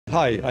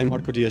Hi, I'm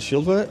Marco Diaz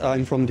Silva.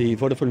 I'm from the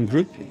Vodafone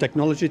Group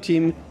technology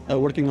team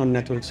working on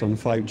networks on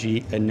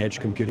 5G and edge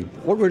computing.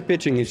 What we're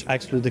pitching is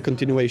actually the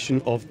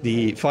continuation of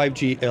the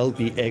 5G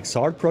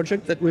LBXR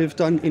project that we've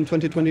done in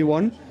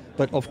 2021.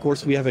 But of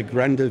course, we have a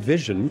grander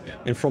vision.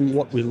 And from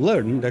what we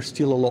learned, there's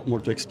still a lot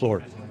more to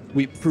explore.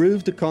 We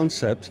proved the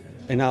concept,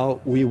 and now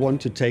we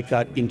want to take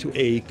that into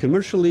a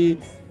commercially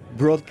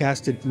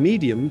broadcasted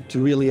medium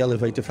to really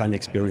elevate the fan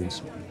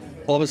experience.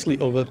 Obviously,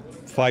 over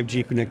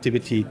 5G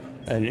connectivity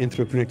and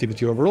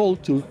interconnectivity overall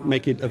to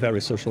make it a very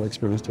social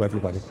experience to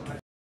everybody.